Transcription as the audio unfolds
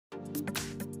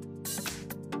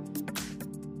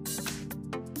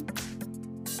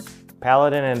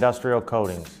Paladin Industrial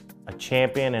Coatings, a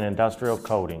champion in industrial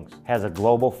coatings, has a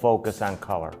global focus on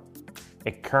color.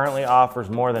 It currently offers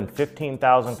more than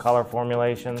 15,000 color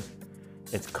formulations.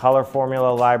 Its color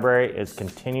formula library is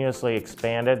continuously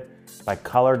expanded by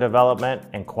color development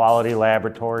and quality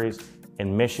laboratories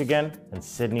in Michigan and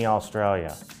Sydney,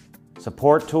 Australia.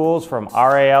 Support tools from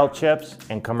RAL chips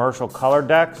and commercial color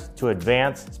decks to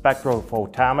advanced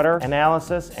spectrophotometer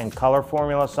analysis and color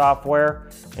formula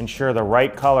software ensure the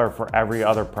right color for every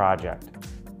other project.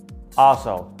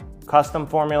 Also, custom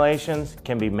formulations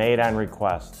can be made on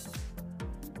request.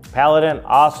 Paladin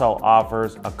also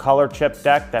offers a color chip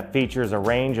deck that features a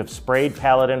range of sprayed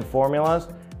Paladin formulas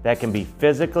that can be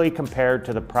physically compared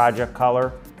to the project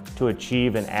color to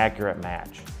achieve an accurate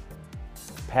match.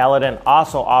 Paladin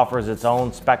also offers its own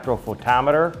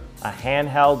spectrophotometer, a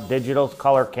handheld digital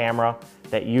color camera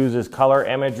that uses color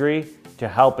imagery to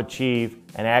help achieve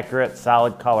an accurate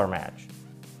solid color match.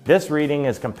 This reading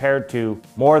is compared to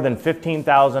more than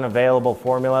 15,000 available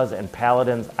formulas in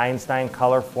Paladin's Einstein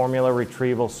Color Formula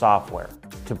Retrieval software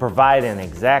to provide an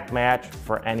exact match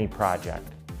for any project.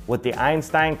 With the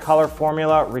Einstein Color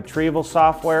Formula Retrieval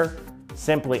software,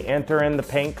 simply enter in the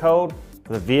paint code,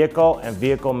 the vehicle and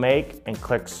vehicle make, and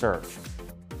click search.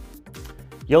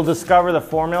 You'll discover the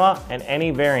formula and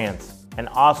any variants, and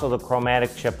also the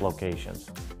chromatic chip locations.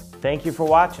 Thank you for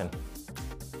watching.